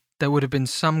certain there would have been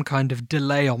some kind of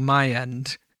delay on my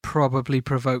end, probably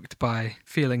provoked by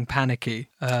feeling panicky.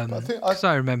 Because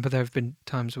I remember there have been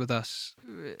times with us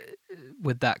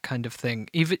with that kind of thing.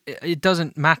 Even it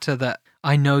doesn't matter that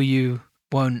I know you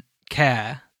won't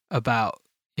care about,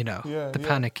 the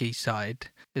panicky side.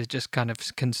 It just kind of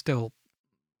can still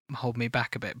hold me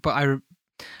back a bit. But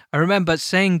I remember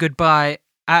saying goodbye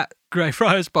at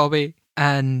Greyfriars, Bobby,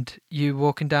 and you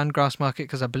walking down Grassmarket,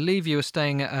 because I believe you were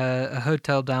staying at a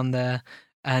hotel down there.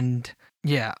 And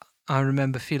yeah, I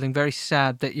remember feeling very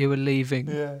sad that you were leaving.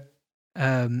 Yeah.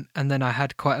 And then I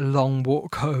had quite a long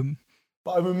walk home.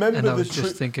 But I remember and I was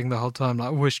just thinking the whole time, like,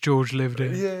 I wish George lived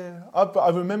here. Yeah, I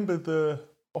remember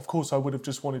of course I would have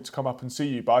just wanted to come up and see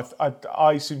you, but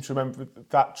I seem to remember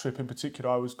that trip in particular,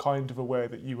 I was kind of aware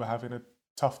that you were having a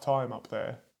tough time up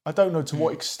there. I don't know to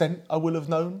what extent I will have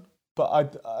known,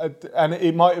 but and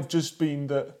it might have just been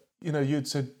that, you'd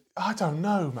said, I don't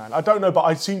know, man. I don't know, but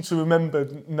I seem to remember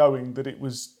knowing that it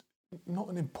was not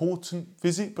an important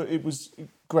visit, but it was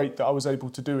great that I was able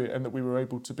to do it and that we were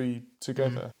able to be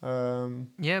together.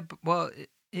 Yeah, but, well,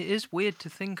 it is weird to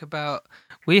think about.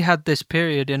 We had this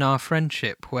period in our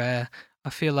friendship where I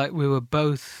feel like we were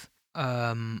both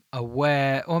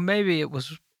aware, or maybe it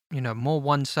was, more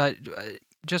one-sided,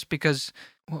 just because,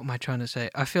 what am I trying to say?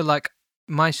 I feel like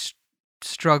my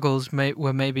struggles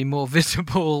were maybe more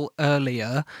visible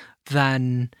earlier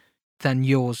than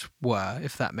yours were,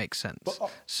 if that makes sense.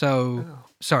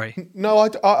 Sorry. No,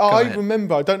 I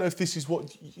remember. I don't know if this is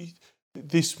what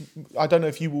I don't know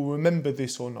if you will remember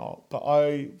this or not, but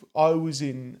I was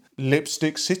in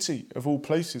Lipstick City, of all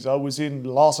places. I was in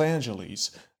Los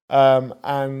Angeles,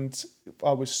 and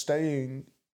I was staying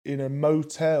in a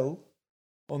motel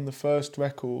on the first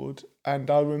record, and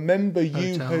I remember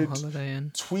you had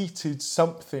tweeted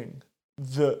something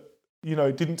that,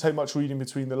 it didn't take much reading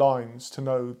between the lines to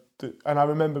know that, and I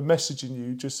remember messaging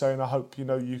you just saying, I hope,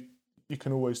 you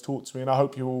can always talk to me, and I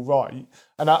hope you're all right.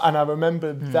 And I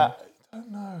remember that. I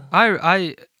don't know.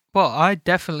 I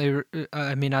definitely,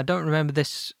 I don't remember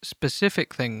this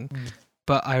specific thing,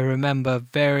 but I remember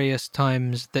various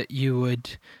times that you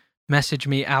would message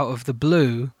me out of the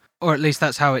blue, or at least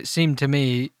that's how it seemed to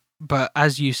me. But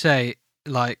as you say,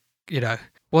 like,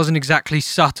 wasn't exactly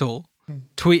subtle,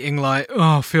 tweeting like,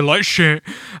 oh, I feel like shit.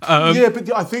 Yeah,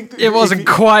 but I think it wasn't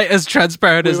quite as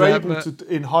transparent as that.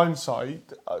 In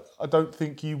hindsight, I don't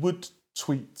think you would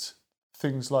tweet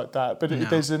things like that. But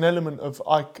there's an element of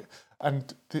I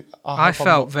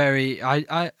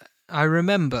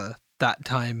remember that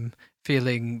time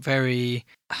feeling very.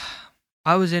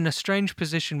 I was in a strange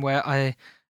position where I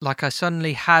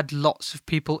suddenly had lots of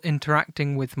people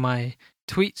interacting with my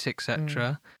tweets,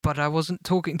 etc., but I wasn't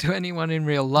talking to anyone in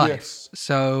real life. Yes.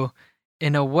 So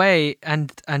in a way,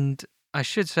 and I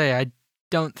should say, I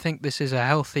don't think this is a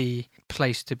healthy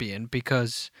place to be in,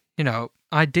 because,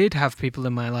 I did have people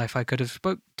in my life I could have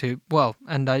spoke to,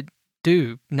 and I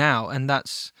do now, and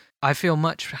I feel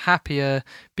much happier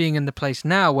being in the place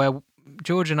now where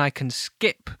George and I can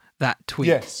skip that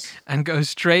tweet and go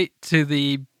straight to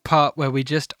the part where we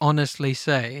just honestly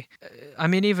say,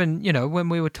 even, when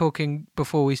we were talking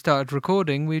before we started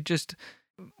recording,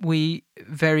 we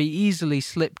very easily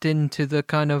slipped into the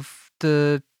kind of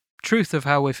the truth of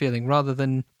how we're feeling rather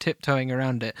than tiptoeing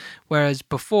around it. Whereas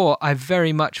before, I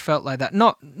very much felt like that,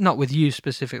 not with you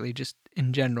specifically, just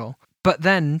in general. But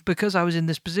then, because I was in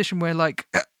this position where, like,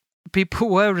 people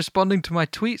were responding to my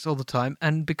tweets all the time,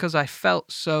 and because I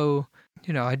felt so,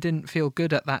 I didn't feel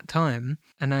good at that time,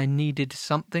 and I needed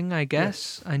something, I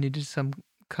guess. I needed some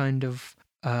kind of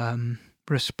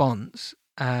response,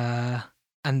 and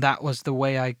that was the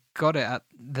way I got it at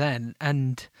then.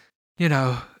 And,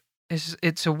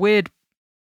 it's a weird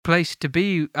place to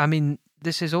be.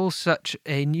 This is all such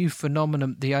a new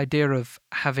phenomenon, the idea of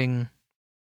having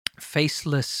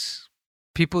faceless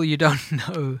people you don't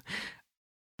know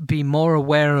be more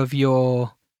aware of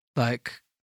your, like,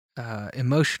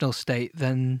 emotional state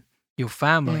than your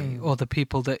family or the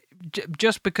people that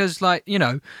just because, like,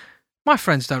 my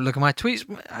friends don't look at my tweets.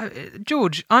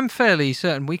 George, I'm fairly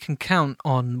certain we can count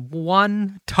on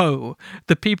one toe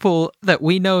the people that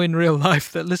we know in real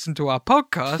life that listen to our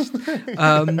podcast.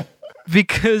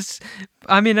 Because,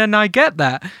 and I get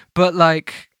that, but,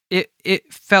 like,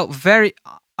 it felt very,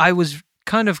 I was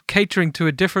kind of catering to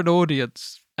a different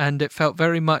audience, and it felt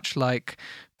very much like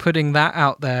putting that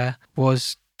out there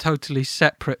was totally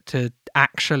separate to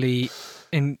actually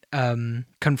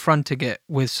confronting it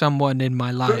with someone in my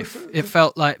life. It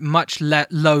felt like much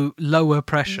lower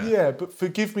pressure. Yeah, but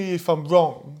forgive me if I'm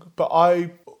wrong, but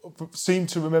I seem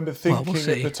to remember thinking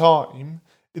at the time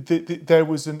there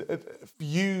was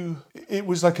it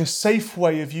was like a safe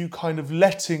way of you kind of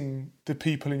letting the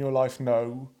people in your life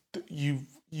know that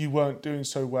you weren't doing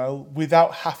so well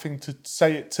without having to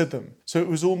say it to them. So it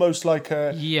was almost like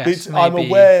I'm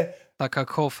aware, like a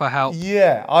call for help.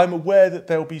 Yeah, I'm aware that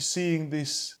they'll be seeing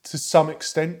this to some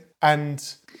extent,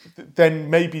 and then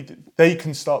maybe they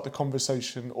can start the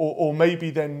conversation, or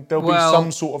maybe then there'll be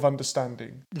some sort of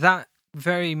understanding. That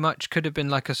very much could have been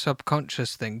like a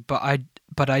subconscious thing, but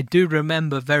I do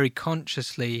remember very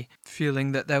consciously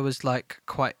feeling that there was like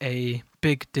quite a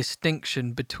big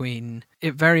distinction between,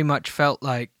 it very much felt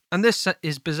like, and this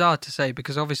is bizarre to say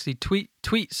because obviously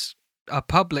tweets are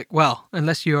public, well,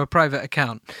 unless you're a private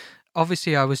account.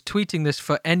 Obviously I was tweeting this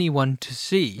for anyone to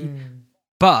see,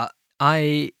 but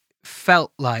I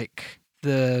felt like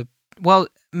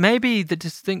maybe the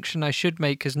distinction I should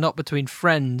make is not between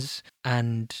friends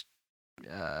and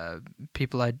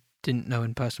people I didn't know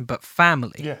in person, but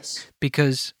family. Yes.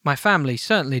 Because my family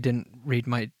certainly didn't read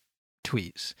my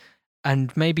tweets.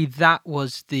 And maybe that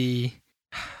was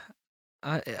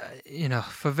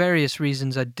for various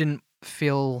reasons, I didn't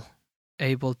feel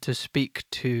able to speak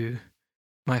to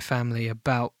my family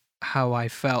about how I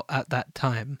felt at that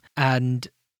time. And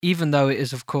even though it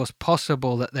is, of course,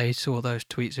 possible that they saw those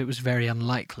tweets, it was very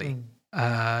unlikely.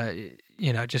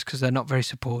 Just because they're not very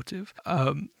supportive.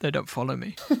 They don't follow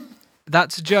me.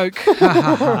 That's a joke.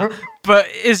 But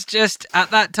it's just,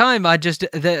 at that time,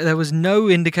 there was no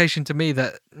indication to me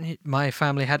that my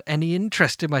family had any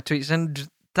interest in my tweets, and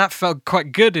that felt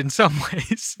quite good in some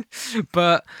ways.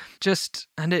 But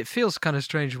and it feels kind of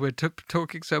strange we're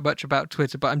talking so much about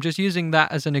Twitter, but I'm just using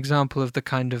that as an example of the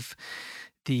kind of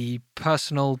the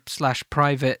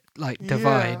personal/private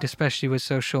divide, especially with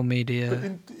social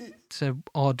media. It's an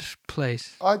odd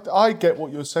place. I get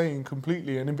what you're saying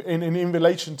completely, and in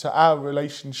relation to our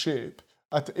relationship,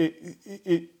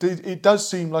 it does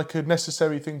seem like a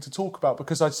necessary thing to talk about,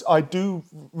 because I do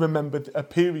remember a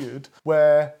period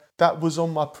where that was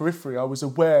on my periphery. I was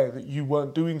aware that you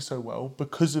weren't doing so well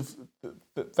because of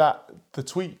the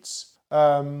tweets.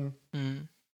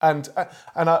 And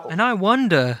I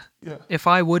wonder if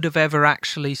I would have ever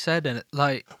actually said it.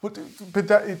 But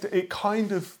that it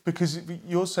kind of, because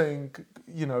you're saying,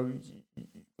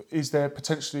 is there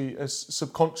potentially a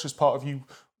subconscious part of you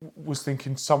was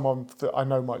thinking someone that I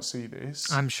know might see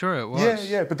this? I'm sure it was.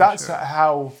 Yeah. But that's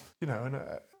how,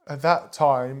 at that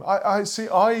time,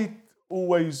 I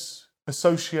always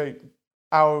associate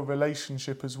our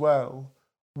relationship as well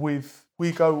with,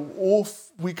 we go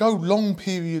long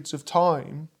periods of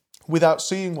time without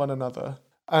seeing one another,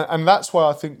 and that's why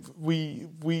I think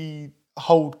we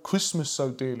hold Christmas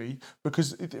so dearly,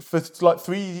 because for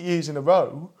 3 years in a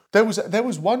row there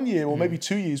was 1 year or maybe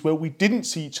 2 years where we didn't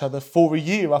see each other for a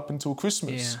year up until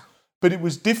Christmas. But it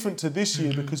was different to this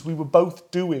year because we were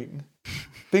both doing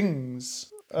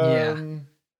things.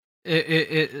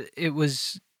 It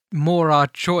was more our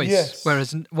choice. Yes.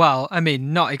 Whereas,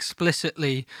 not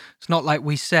explicitly, it's not like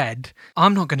we said,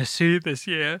 I'm not going to see you this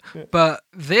year. Yeah. But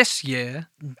this year,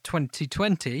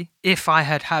 2020, if I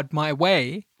had my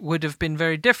way, would have been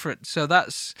very different. So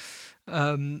that's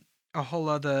a whole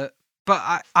other...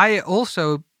 But I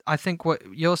think what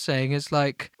you're saying is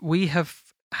we have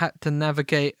had to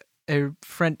navigate a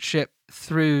friendship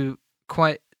through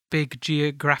quite big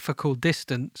geographical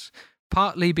distance,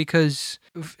 partly because,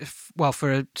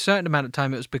 for a certain amount of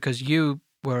time, it was because you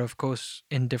were, of course,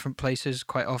 in different places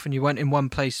quite often. You weren't in one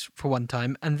place for one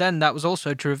time. And then that was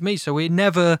also true of me. So we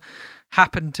never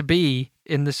happened to be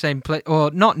in the same place,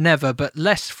 or not never, but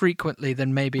less frequently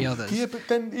than maybe others. Yeah, but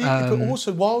then, but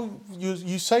also, while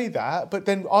you say that, but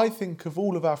then I think of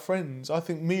all of our friends, I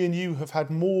think me and you have had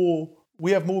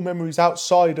we have more memories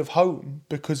outside of home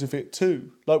because of it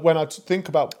too. Like when I think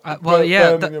about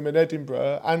Birmingham and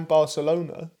Edinburgh and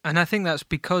Barcelona. And I think that's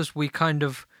because we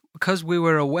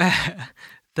were aware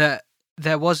that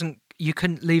you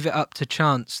couldn't leave it up to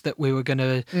chance that we were going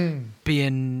to be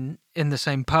in the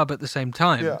same pub at the same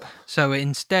time. Yeah. So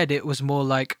instead it was more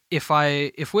like, if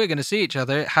we're going to see each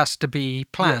other, it has to be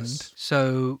planned. Yes.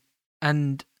 So,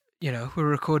 and we're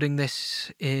recording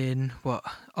this in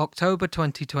October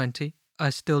 2020. I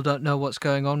still don't know what's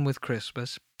going on with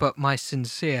Christmas, but my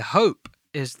sincere hope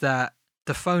is that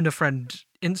the Phone a Friend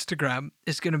Instagram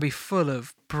is going to be full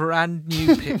of brand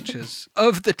new pictures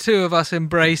of the two of us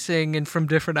embracing and from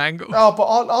different angles. Oh, but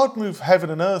I'd move heaven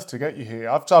and earth to get you here.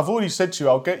 I've already said to you,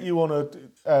 I'll get you on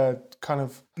a kind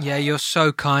of... Yeah, you're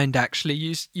so kind, actually.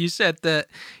 You said that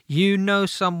you know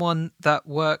someone that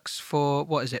works for,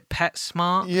 what is it,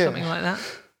 PetSmart? Yeah. Something like that?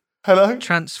 Hello?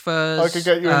 transfers. I could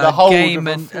get you in the hold game of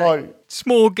a and flight.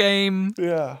 small game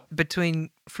Yeah.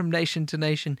 from nation to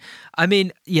nation. I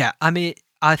mean,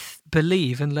 I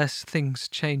believe, unless things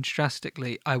change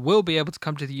drastically, I will be able to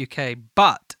come to the UK,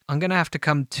 but I'm going to have to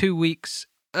come 2 weeks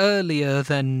earlier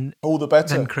than All the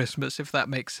better. than Christmas, if that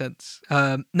makes sense.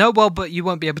 No, well, but you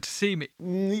won't be able to see me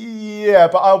Yeah,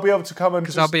 but I'll be able to come and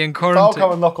because I'll be in quarantine. I'll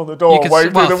come and knock on the door. You can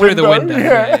wait through the window.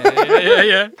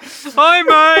 Yeah. Hi,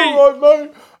 mate. All right,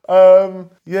 mate.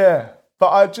 Yeah,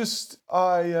 but it's,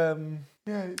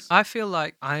 I feel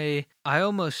like I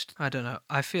don't know.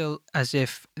 I feel as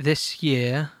if this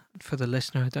year, for the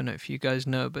listener, I don't know if you guys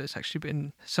know, but it's actually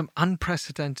been some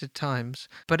unprecedented times.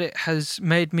 But it has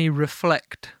made me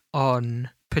reflect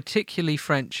on particularly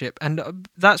friendship, and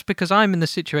that's because I'm in the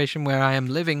situation where I am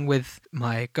living with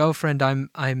my girlfriend. I'm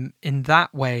in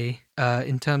that way,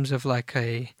 in terms of like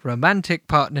a romantic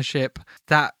partnership,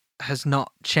 that has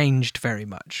not changed very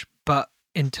much. But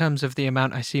in terms of the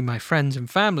amount I see my friends and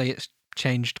family, it's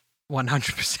changed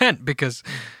 100% because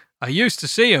I used to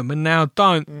see them and now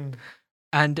don't.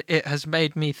 And it has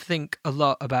made me think a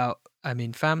lot about,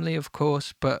 family, of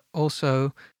course, but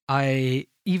also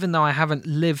even though I haven't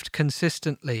lived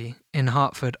consistently in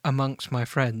Hartford amongst my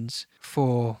friends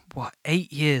for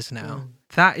 8 years now,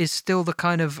 that is still the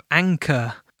kind of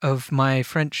anchor of my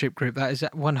friendship group. That is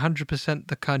at 100%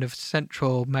 the kind of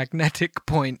central magnetic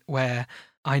point where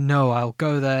I know I'll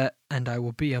go there and I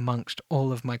will be amongst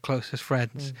all of my closest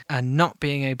friends. And not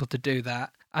being able to do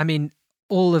that,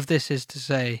 all of this is to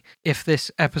say, if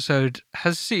this episode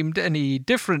has seemed any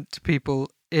different to people,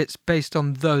 it's based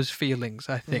on those feelings,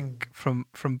 I think, from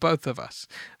both of us,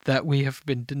 that we have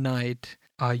been denied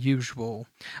our usual.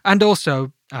 And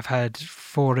also, I've had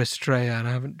 4 Estrella and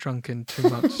I haven't drunk in 2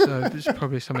 months, so there's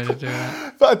probably something to do with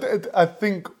that. But I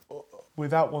think,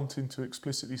 without wanting to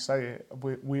explicitly say it,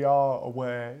 we are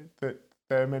aware that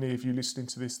there are many of you listening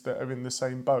to this that are in the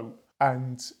same boat,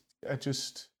 and I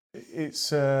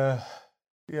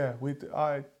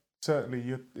certainly,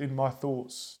 you're in my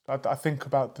thoughts. I think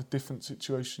about the different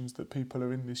situations that people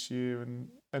are in this year, and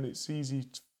it's easy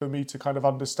for me to kind of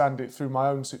understand it through my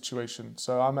own situation.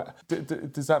 So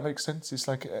does that make sense? It's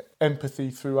like empathy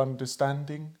through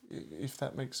understanding, if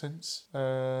that makes sense.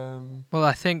 Well,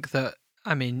 I think that,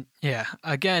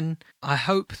 again, I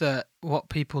hope that what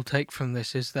people take from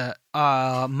this is that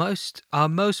our most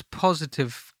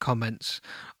positive comments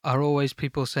are always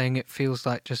people saying it feels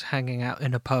like just hanging out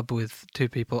in a pub with 2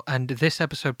 people. And this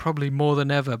episode probably more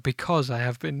than ever, because I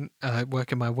have been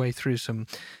working my way through some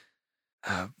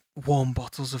warm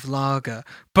bottles of lager,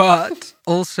 but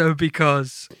also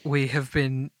because we have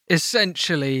been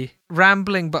essentially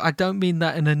rambling, but I don't mean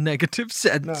that in a negative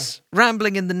sense. No.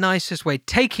 Rambling in the nicest way.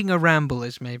 Taking a ramble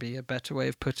is maybe a better way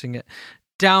of putting it.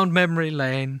 Down memory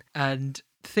lane and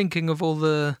thinking of all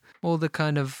the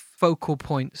kind of focal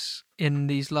points in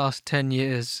these last 10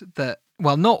 years that,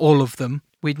 well, not all of them.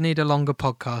 We'd need a longer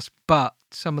podcast, but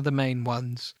some of the main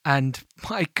ones. And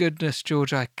my goodness,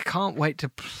 George, I can't wait to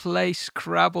play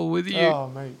Scrabble with you. Oh,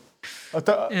 mate. It's.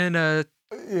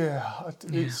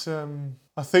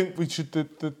 I think we should.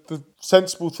 The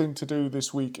sensible thing to do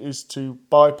this week is to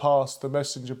bypass the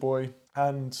messenger boy,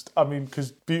 and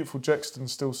because beautiful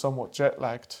Jexton's still somewhat jet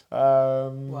lagged.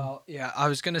 Well, yeah, I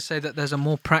was going to say that there's a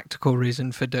more practical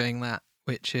reason for doing that,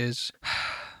 which is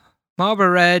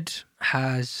Marlborough Red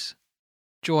has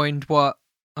joined what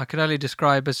I could only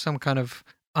describe as some kind of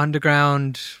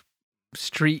underground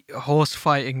street horse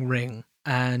fighting ring,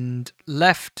 and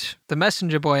left the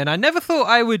messenger boy. And I never thought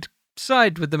I would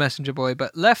side with the messenger boy,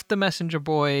 but left the messenger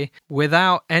boy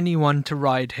without anyone to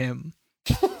ride him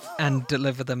and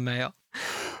deliver the mail.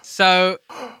 So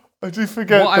I do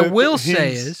forget. What I will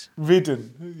say is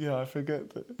ridden. Yeah, I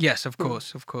forget that. Yes, of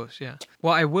course, yeah.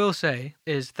 What I will say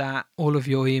is that all of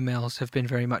your emails have been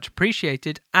very much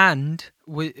appreciated, and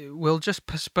we'll just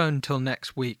postpone till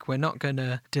next week. We're not going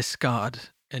to discard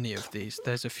any of these.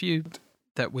 There's a few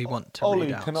that we want to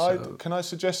read out. Ollie, can I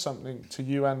suggest something to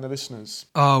you and the listeners?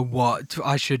 Oh, what?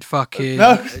 I should fucking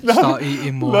start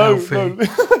eating more healthy.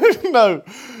 No.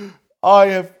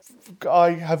 I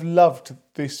have loved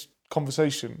this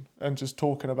conversation and just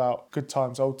talking about good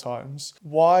times, old times.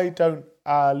 Why don't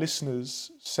our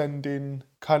listeners send in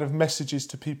kind of messages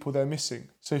to people they're missing?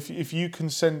 So if you can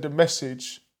send a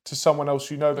message to someone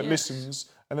else you know that listens,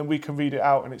 and then we can read it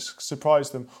out and it's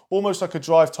surprise them, almost like a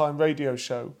drive time radio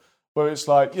show where it's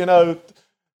like,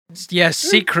 yes,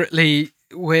 secretly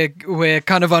we're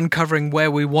kind of uncovering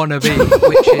where we want to be,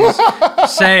 which is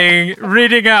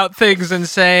reading out things and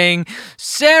saying,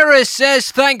 Sarah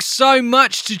says thanks so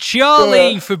much to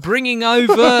Charlie for bringing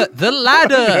over the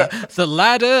ladder. Yeah. The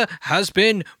ladder has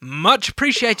been much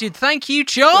appreciated. Thank you,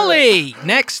 Charlie.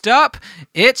 Next up,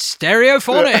 it's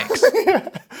Stereophonics. Yeah.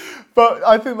 But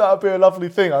I think that would be a lovely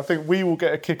thing. I think we will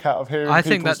get a kick out of hearing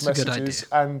people's messages. A good idea.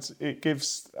 And it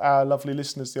gives our lovely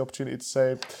listeners the opportunity to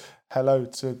say hello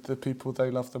to the people they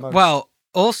love the most. Well,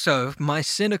 also, my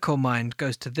cynical mind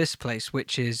goes to this place,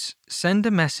 which is send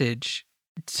a message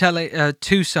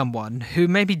to someone who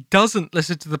maybe doesn't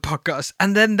listen to the podcast,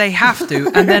 and then they have to,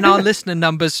 and then our listener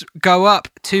numbers go up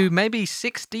to maybe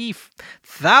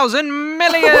 60,000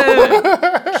 million.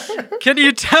 Can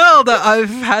you tell that I've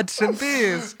had some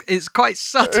beers? It's quite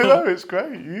subtle. No, it's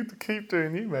great. You keep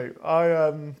doing you, mate.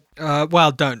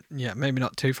 Well, don't. Yeah, maybe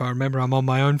not too far. Remember, I'm on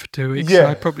my own for 2 weeks, so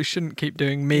I probably shouldn't keep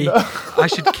doing me. No. I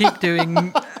should keep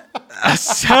doing a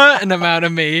certain amount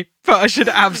of me, but I should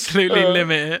absolutely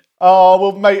limit it. Oh,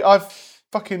 well, mate, I've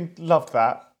fucking loved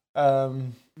that.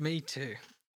 Me too.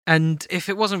 And if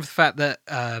it wasn't for the fact that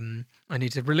I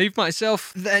need to relieve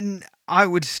myself, then I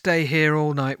would stay here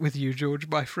all night with you, George,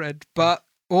 my friend. But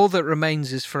all that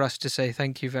remains is for us to say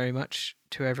thank you very much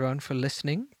to everyone for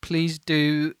listening. Please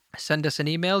do send us an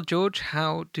email. George,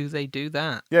 how do they do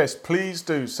that? Yes, please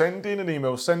do. Send in an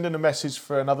email. Send in a message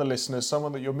for another listener,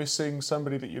 someone that you're missing,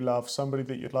 somebody that you love, somebody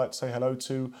that you'd like to say hello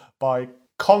to by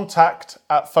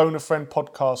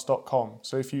contact@phoneafriendpodcast.com.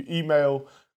 So if you email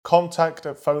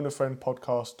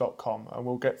contact@phoneafriendpodcast.com and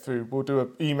we'll get through. We'll do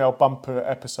an email bumper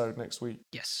episode next week.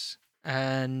 Yes.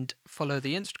 And follow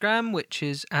the Instagram, which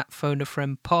is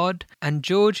 @phoneafriendpod. And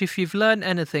George, if you've learned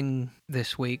anything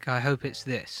this week, I hope it's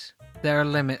this. There are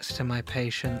limits to my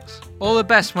patience. All the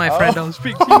best, my friend. I'll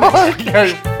speak to you next week.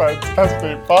 Okay,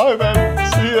 fantastic. Bye then.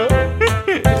 See ya.